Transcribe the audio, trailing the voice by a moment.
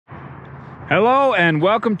Hello and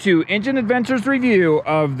welcome to Engine Adventures review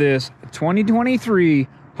of this 2023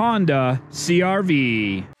 Honda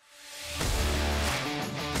CRV.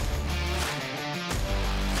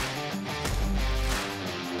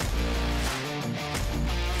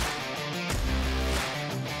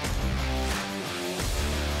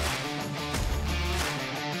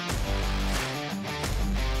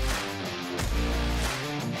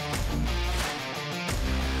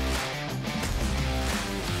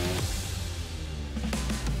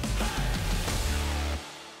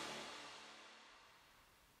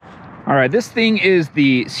 All right, this thing is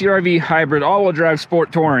the CRV Hybrid All-Wheel Drive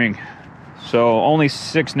Sport Touring. So only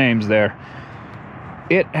 6 names there.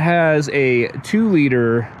 It has a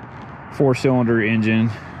 2-liter 4-cylinder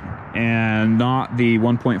engine and not the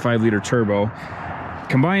 1.5-liter turbo.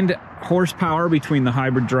 Combined horsepower between the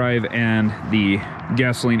hybrid drive and the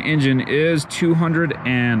gasoline engine is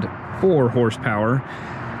 204 horsepower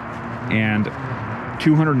and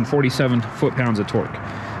 247 foot-pounds of torque.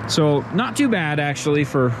 So not too bad actually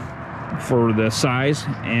for the size,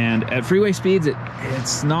 and at freeway speeds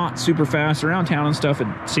it's not super fast. Around town and stuff it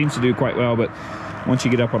seems to do quite well, but once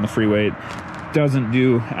you get up on the freeway it doesn't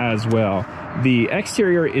do as well. The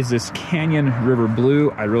exterior is this Canyon River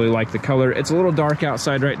blue. I really like the color. It's a little dark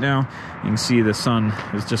outside right now. You can see the sun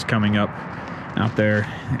is just coming up out there,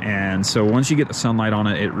 and so once you get the sunlight on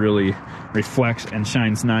it, it really reflects and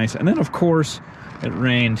shines nice. And then of course it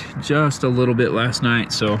rained just a little bit last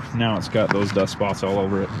night, so now it's got those dust spots all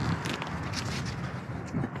over it.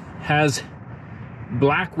 Has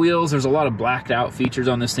black wheels. There's a lot of blacked out features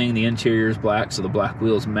on this thing. The interior is black, so the black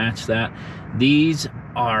wheels match that. These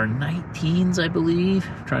are 19s, I believe.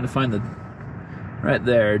 I'm trying to find the right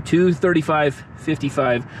there.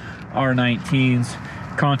 235/55 R19s,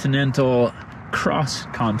 Continental cross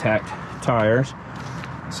contact tires.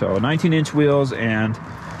 So 19-inch wheels, and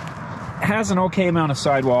has an okay amount of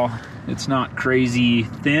sidewall. It's not crazy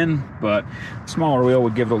thin, but a smaller wheel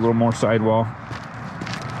would give it a little more sidewall.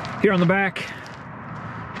 Here on the back,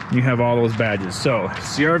 you have all those badges. So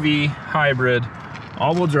CRV, hybrid,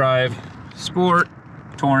 all-wheel drive, sport,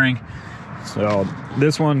 touring. So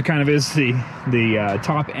this one kind of is the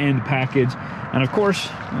top-end package. And of course,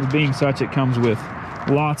 being such, it comes with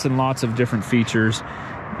lots and lots of different features.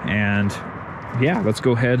 And yeah, let's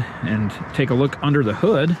go ahead and take a look under the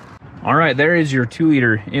hood. All right, there is your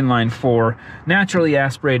 2-liter inline 4, naturally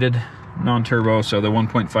aspirated, non-turbo. So the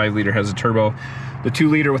 1.5-liter has a turbo. The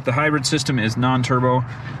 2-liter with the hybrid system is non-turbo.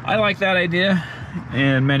 I like that idea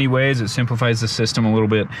in many ways. It simplifies the system a little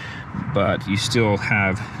bit, but you still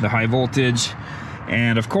have the high voltage.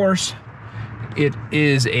 And of course, it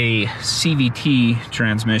is a CVT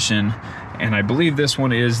transmission, and I believe this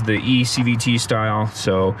one is the eCVT style,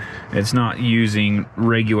 so it's not using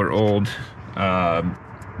regular old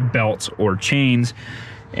belts or chains,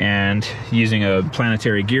 and using a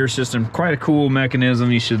planetary gear system. Quite a cool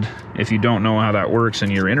mechanism. You should, if you don't know how that works and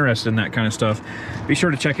you're interested in that kind of stuff, be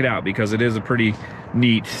sure to check it out, because it is a pretty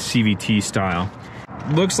neat CVT style.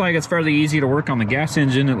 Looks like it's fairly easy to work on the gas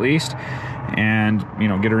engine at least, and you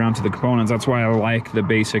know, get around to the components. That's why I like the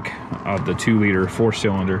basic of the 2-liter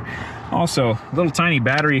 4-cylinder. Also, little tiny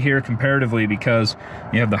battery here comparatively, because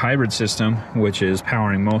you have the hybrid system, which is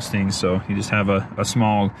powering most things. So you just have a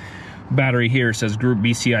small battery here. It says Group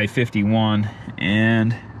BCI 51,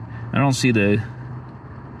 and I don't see the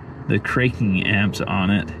cranking amps on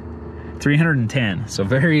it. 310, so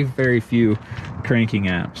very, very few cranking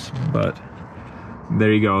amps, but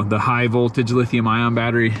there you go. The high voltage lithium ion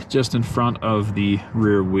battery just in front of the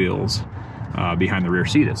rear wheels, behind the rear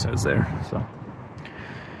seat, it says there. So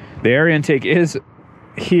the air intake is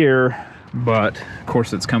here, but of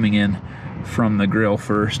course it's coming in from the grill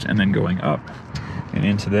first and then going up and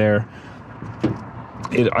into there.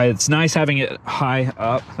 It's nice having it high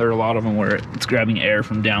up. There are a lot of them where it's grabbing air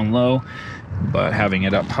from down low, but having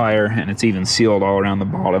it up higher, and it's even sealed all around the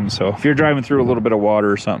bottom. So if you're driving through a little bit of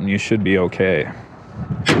water or something, you should be okay.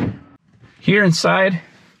 Here inside,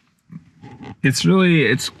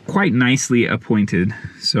 it's quite nicely appointed.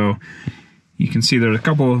 So you can see there's a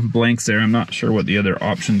couple of blanks there. I'm not sure what the other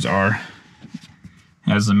options are.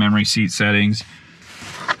 Has the memory seat settings,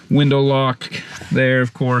 window lock there,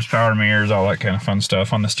 of course, power mirrors, all that kind of fun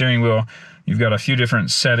stuff. On the steering wheel, you've got a few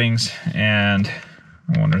different settings, and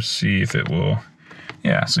I want to see if it will,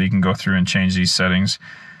 yeah, so you can go through and change these settings.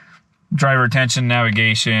 Driver attention,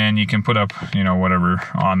 navigation, you can put up, you know, whatever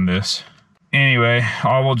on this. Anyway,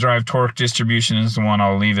 all-wheel drive torque distribution is the one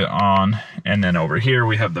I'll leave it on. And then over here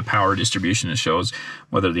we have the power distribution. It shows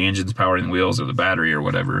whether the engine's powering the wheels or the battery or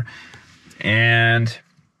whatever. And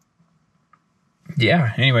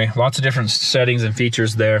yeah, anyway, lots of different settings and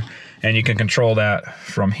features there, and you can control that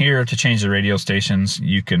from here to change the radio stations.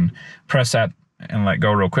 You can press that and let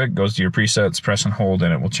go real quick, goes to your presets, press and hold,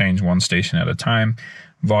 and it will change one station at a time.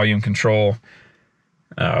 Volume control,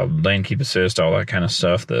 lane keep assist, all that kind of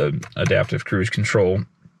stuff, the adaptive cruise control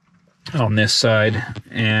on this side.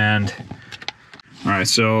 And all right,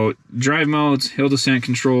 so drive modes, hill descent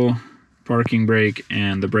control, parking brake,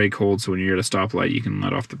 and the brake hold. So when you're at a stoplight, you can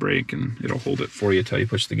let off the brake and it'll hold it for you until you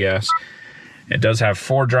push the gas. It does have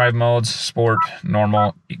 4 drive modes: sport,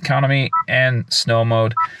 normal, economy, and snow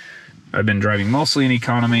mode. I've been driving mostly in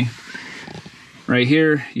economy. Right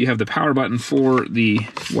here, you have the power button for the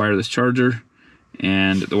wireless charger,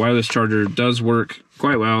 and the wireless charger does work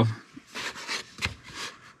quite well.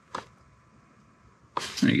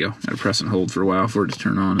 There you go. Gotta press and hold for a while for it to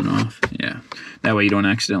turn on and off. Yeah, that way you don't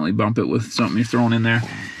accidentally bump it with something you're throwing in there.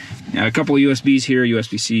 Now, a couple of USBs here: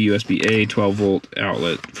 USB-C, USB-A, 12-volt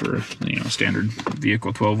outlet for, you know, standard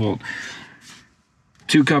vehicle 12-volt.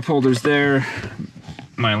 2 cup holders there.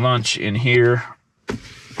 My lunch in here.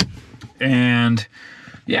 And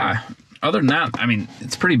yeah, other than that, I mean,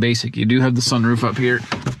 it's pretty basic. You do have the sunroof up here,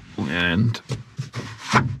 and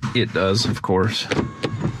it does, of course,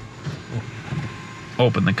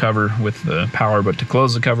 open the cover with the power, but to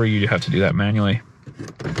close the cover, you have to do that manually.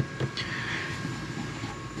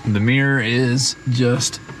 The mirror is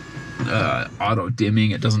just auto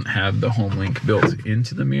dimming. It doesn't have the home link built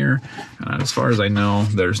into the mirror. As far as I know,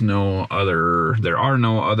 there are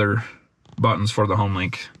no other buttons for the home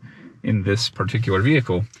link in this particular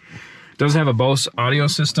vehicle. It does have a Bose audio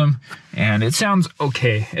system, and it sounds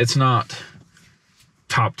okay. It's not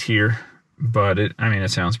top tier, but it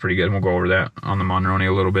sounds pretty good. We'll go over that on the Monroney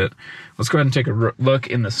a little bit. Let's go ahead and take a look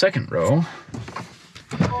in the second row.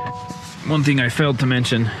 One thing I failed to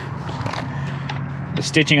mention, the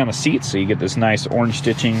stitching on the seats. So you get this nice orange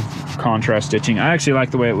stitching, contrast stitching. I actually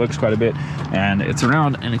like the way it looks quite a bit, and it's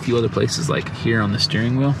around in a few other places, like here on the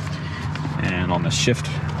steering wheel and on the shift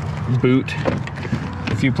boot,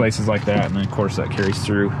 a few places like that. And then of course that carries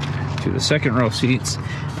through to the second row seats.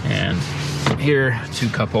 And here, 2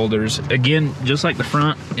 cup holders. Again, just like the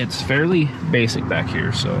front, it's fairly basic back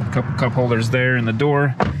here. So a couple cup holders there in the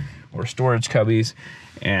door, or storage cubbies.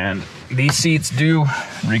 And these seats do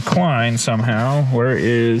recline somehow. Where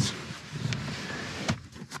is...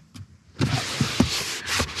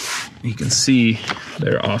 You can see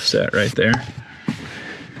they're offset right there.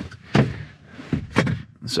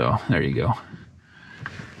 So there you go.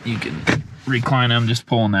 You can recline them just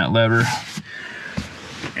pulling that lever.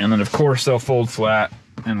 And then of course they'll fold flat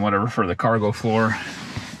and whatever for the cargo floor.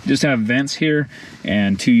 Just have vents here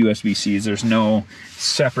and 2 USB-Cs. There's no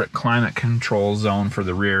separate climate control zone for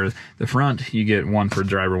the rear. The front, you get one for the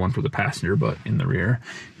driver, one for the passenger, but in the rear,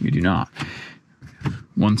 you do not.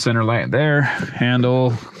 1 center light there,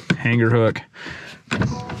 handle, hanger hook,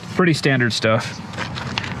 pretty standard stuff.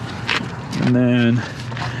 And then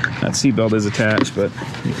that seat belt is attached, but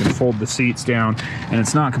you can fold the seats down, and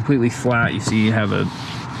it's not completely flat. You see you have a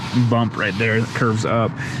bump right there that curves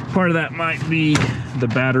up. Part of that might be the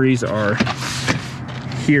batteries are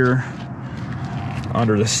here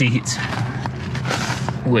under the seats,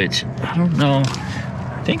 which I don't know.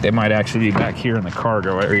 I think they might actually be back here in the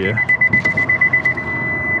cargo area.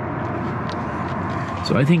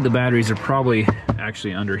 So I think the batteries are probably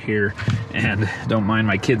actually under here, and don't mind,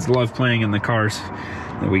 my kids love playing in the cars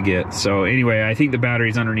that we get. So anyway, I think the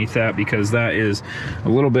battery's underneath that because that is a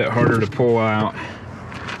little bit harder to pull out.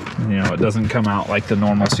 You know, it doesn't come out like the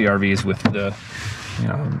normal CRVs with the, you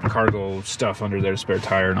know, cargo stuff under there, spare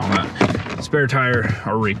tire and all that. Spare tire,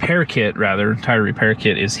 or repair kit rather, tire repair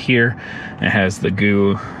kit is here. It has the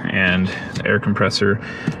goo and the air compressor,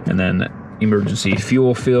 and then emergency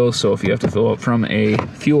fuel fill. So if you have to fill up from a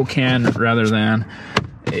fuel can rather than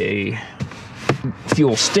a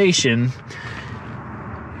fuel station,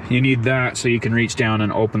 you need that so you can reach down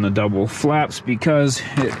and open the double flaps, because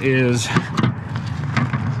it is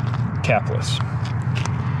capless.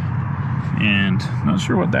 And not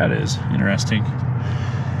sure what that is. Interesting.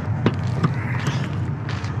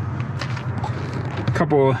 A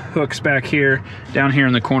couple hooks back here. Down here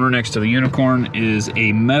in the corner next to the Unicorn is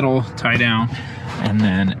a metal tie down, and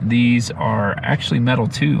then these are actually metal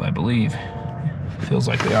too, I believe. Feels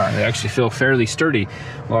like they are. They actually feel fairly sturdy.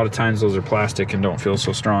 A lot of times those are plastic and don't feel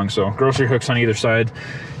so strong. So grocery hooks on either side,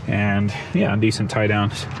 and yeah, decent tie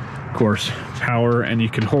downs. Of course, power, and you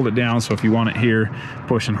can hold it down, so if you want it here,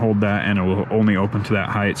 push and hold that, and it will only open to that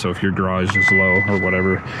height. So if your garage is low or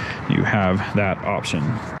whatever, you have that option.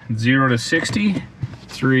 0 to 60,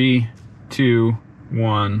 3, 2,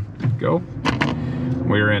 1, go.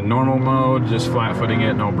 We're in normal mode, just flat footing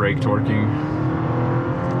it, no brake torquing.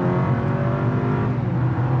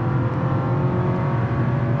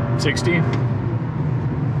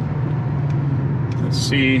 $60. Let's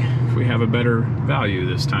see if we have a better value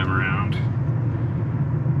this time around.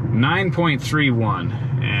 9.31,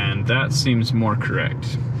 and that seems more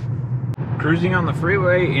correct. Cruising on the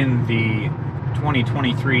freeway in the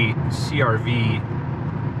 2023 CRV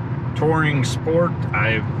Touring Sport.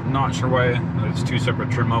 I'm not sure why it's two separate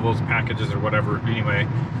trim levels, packages, or whatever. Anyway,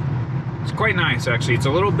 it's quite nice actually. It's a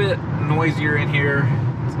little bit noisier in here.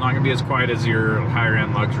 It's not gonna be as quiet as your higher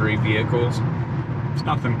end luxury vehicles. It's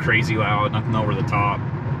nothing crazy loud, nothing over the top,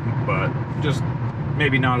 but just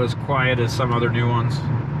maybe not as quiet as some other new ones.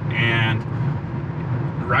 And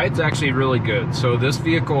the ride's actually really good. So this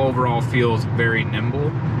vehicle overall feels very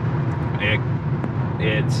nimble.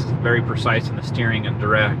 It's very precise in the steering and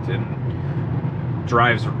direct, and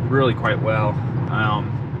drives really quite well.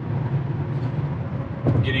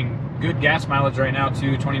 Getting good gas mileage right now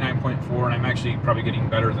too, 29.4, and I'm actually probably getting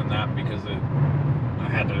better than that because I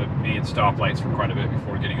had to be at stoplights for quite a bit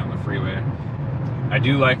before getting on the freeway. I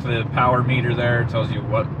do like the power meter there. It tells you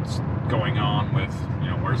what's going on with, you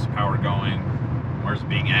know, where's the power going, where's it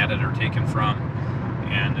being added or taken from.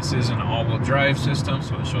 And this is an all-wheel drive system,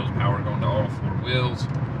 so it shows power going to all four wheels.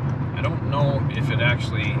 I don't know if it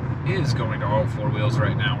actually is going to all four wheels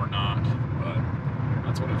right now or not, but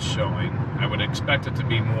that's what it's showing. I would expect it to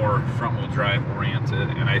be more front-wheel drive oriented,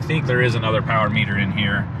 and I think there is another power meter in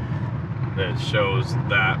here that shows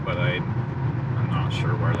that, but I'm not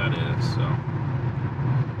sure where that is. So,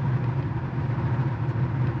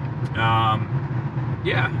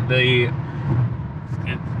 yeah, the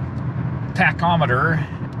tachometer,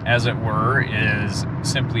 as it were, is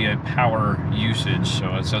simply a power usage.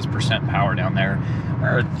 So it says percent power down there.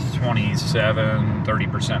 We're at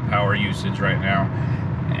 27-30% power usage right now,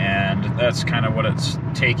 and that's kind of what it's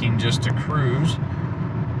taking just to cruise.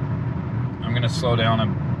 I'm gonna slow down a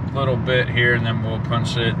little bit here, and then we'll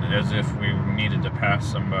punch it as if we needed to pass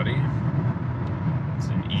somebody. It's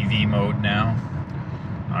in EV mode now.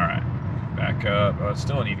 All right, back up. Oh, it's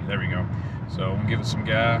still an EV. There we go. So we'll give it some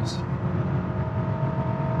gas.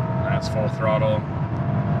 That's full throttle,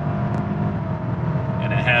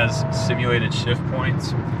 and it has simulated shift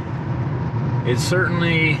points. It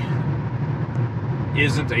certainly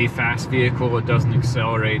isn't a fast vehicle. It doesn't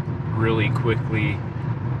accelerate really quickly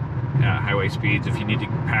at highway speeds. If you need to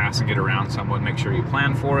pass and get around someone, make sure you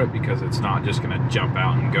plan for it, because it's not just going to jump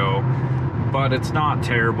out and go. But it's not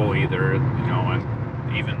terrible either, you know, and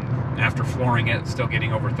even after flooring it, still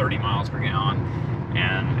getting over 30 miles per gallon.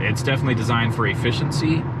 And it's definitely designed for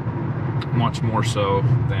efficiency, much more so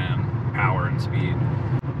than power and speed.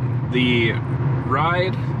 The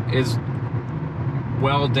ride is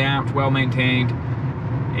well damped, well maintained.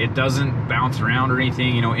 It doesn't bounce around or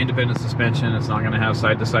anything, you know, independent suspension. It's not going to have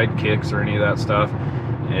side-to-side kicks or any of that stuff.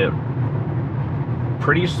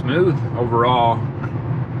 Pretty smooth overall.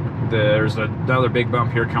 There's another big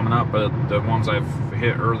bump here coming up, but the ones I've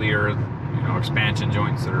hit earlier, you know, expansion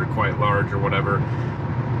joints that are quite large or whatever,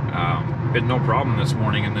 been no problem this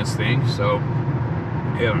morning in this thing. So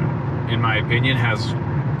it, in my opinion, has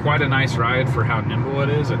quite a nice ride for how nimble it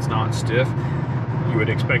is. It's not stiff. You would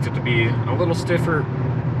expect it to be a little stiffer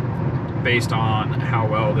based on how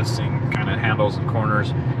well this thing kind of handles in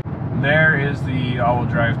corners. There is the all-wheel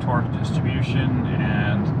drive torque distribution,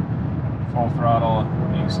 and full throttle,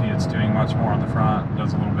 you can see it's doing much more on the front. It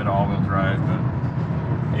does a little bit of all-wheel drive, but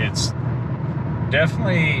it's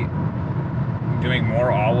definitely doing more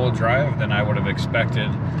all-wheel drive than I would have expected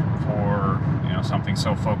for, you know, something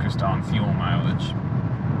so focused on fuel mileage.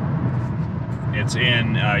 It's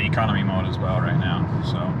in economy mode as well right now,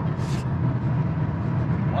 so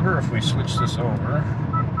I wonder if we switch this over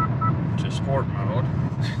to sport mode.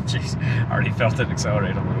 Jeez, I already felt it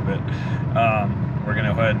accelerate a little bit. We're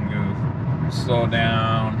gonna go ahead and go slow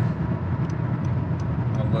down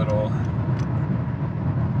a little,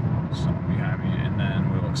 something behind me, and then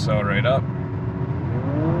we'll accelerate up.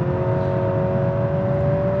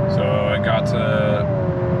 So I got to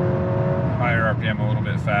higher RPM a little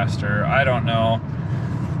bit faster. I don't know,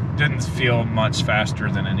 didn't feel much faster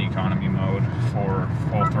than an economy mode for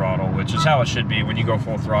full throttle, which is how it should be. When you go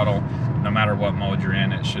full throttle, no matter what mode you're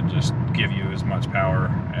in, it should just give you as much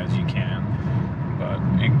power as you can. But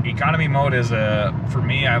economy mode is for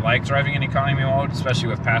me, I like driving in economy mode, especially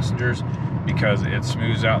with passengers, because it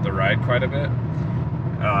smooths out the ride quite a bit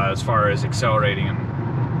as far as accelerating and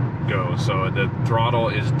goes. So the throttle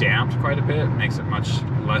is damped quite a bit, makes it much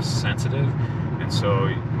less sensitive, and so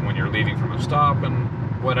when you're leaving from a stop and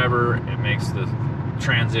whatever, it makes the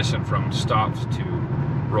transition from stops to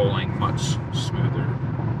rolling much smoother.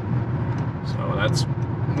 So that's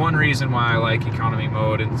one reason why I like economy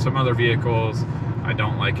mode. In some other vehicles, I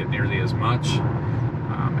don't like it nearly as much.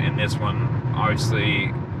 And this one,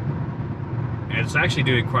 obviously, it's actually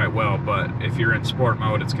doing quite well, but if you're in sport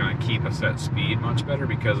mode, it's going to keep a set speed much better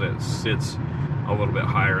because it sits a little bit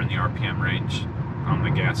higher in the RPM range on the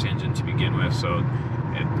gas engine to begin with, so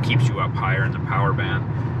it keeps you up higher in the power band.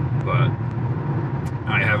 But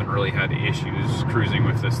I haven't really had issues cruising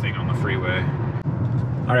with this thing on the freeway.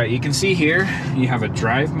 All right, you can see here, you have a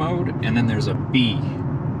drive mode, and then there's a B.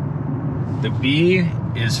 The B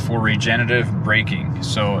is for regenerative braking.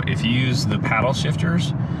 So if you use the paddle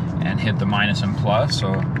shifters and hit the minus and plus,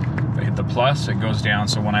 so if I hit the plus, it goes down.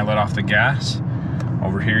 So when I let off the gas,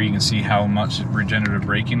 over here you can see how much regenerative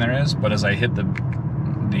braking there is. But as I hit the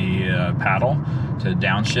paddle to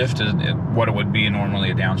downshift, what it would be normally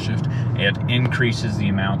a downshift, it increases the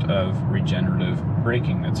amount of regenerative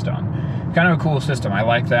braking that's done. Kind of a cool system. I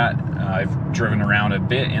like that. I've driven around a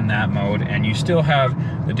bit in that mode, and you still have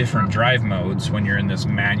the different drive modes when you're in this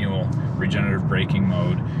manual regenerative braking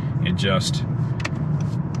mode. It just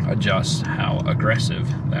adjusts how aggressive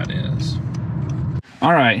that is.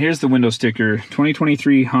 All right, here's the window sticker.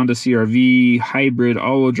 2023 Honda CRV Hybrid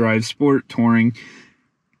All-Wheel Drive Sport Touring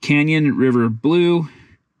Canyon River Blue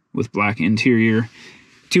with black interior.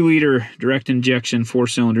 2-liter direct injection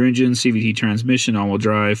 4-cylinder engine, CVT transmission, all-wheel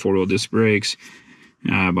drive, 4-wheel disc brakes,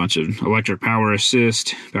 a bunch of electric power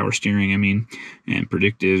assist, power steering, and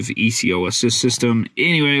predictive ECO assist system.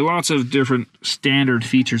 Anyway, lots of different standard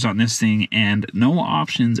features on this thing and no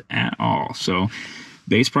options at all. So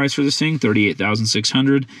base price for this thing,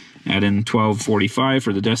 $38,600. Add in $12,445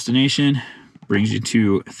 for the destination, brings you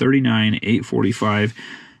to $39,845.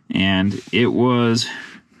 And it was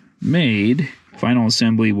made, final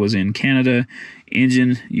assembly was in Canada,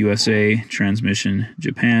 engine USA, transmission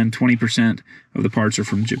Japan. 20% of the parts are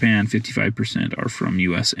from Japan, 55% are from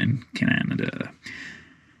US and Canada.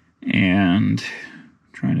 And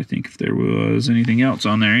trying to think if there was anything else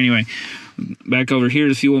on there. Anyway, back over here,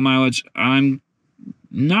 the fuel mileage, I'm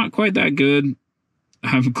not quite that good.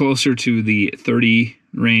 I'm closer to the 30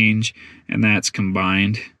 range, and that's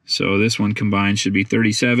combined. So this one combined should be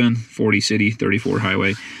 37, 40 city, 34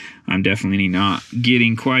 highway. I'm definitely not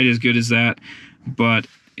getting quite as good as that. But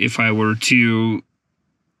if I were to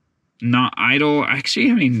not idle, actually I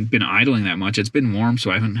haven't even been idling that much. It's been warm,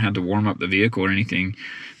 so I haven't had to warm up the vehicle or anything.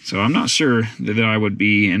 So I'm not sure that I would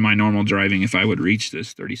be in my normal driving if I would reach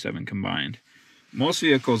this 37 combined. Most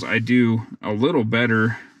vehicles I do a little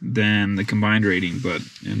better than the combined rating, but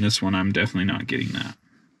in this one I'm definitely not getting that.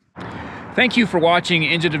 Thank you for watching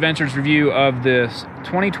Engine Adventures review of this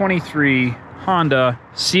 2023 Honda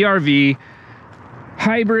CRV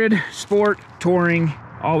Hybrid Sport Touring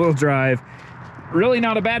All-Wheel Drive. Really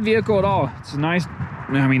not a bad vehicle at all. It's nice.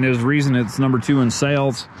 There's a reason it's #2 in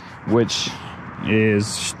sales, which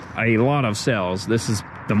is a lot of sales. This is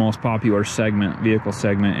the most popular vehicle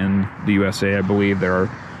segment in the USA. I believe there are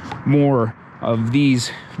more of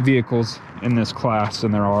these vehicles in this class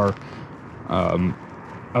than there are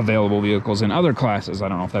available vehicles in other classes. I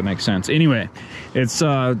don't know if that makes sense. Anyway, it's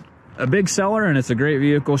a big seller and it's a great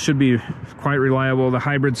vehicle. Should be quite reliable. The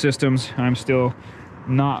hybrid systems, I'm still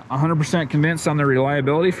not 100% convinced on their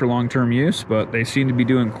reliability for long-term use, but they seem to be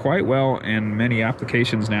doing quite well in many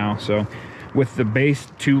applications now. So with the base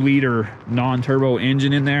 2-liter non-turbo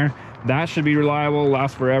engine in there, that should be reliable,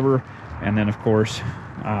 last forever. And then of course,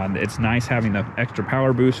 it's nice having the extra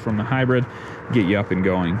power boost from the hybrid, get you up and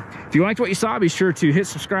going. If you liked what you saw, be sure to hit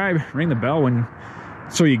subscribe, ring the bell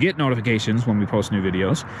so you get notifications when we post new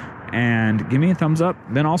videos, and give me a thumbs up.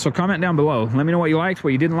 Then also comment down below. Let me know what you liked,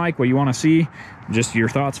 what you didn't like, what you want to see, just your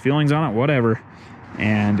thoughts, feelings on it, whatever.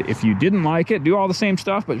 And if you didn't like it, do all the same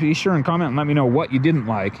stuff, but be sure and comment and let me know what you didn't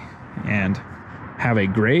like. And have a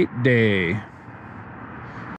great day.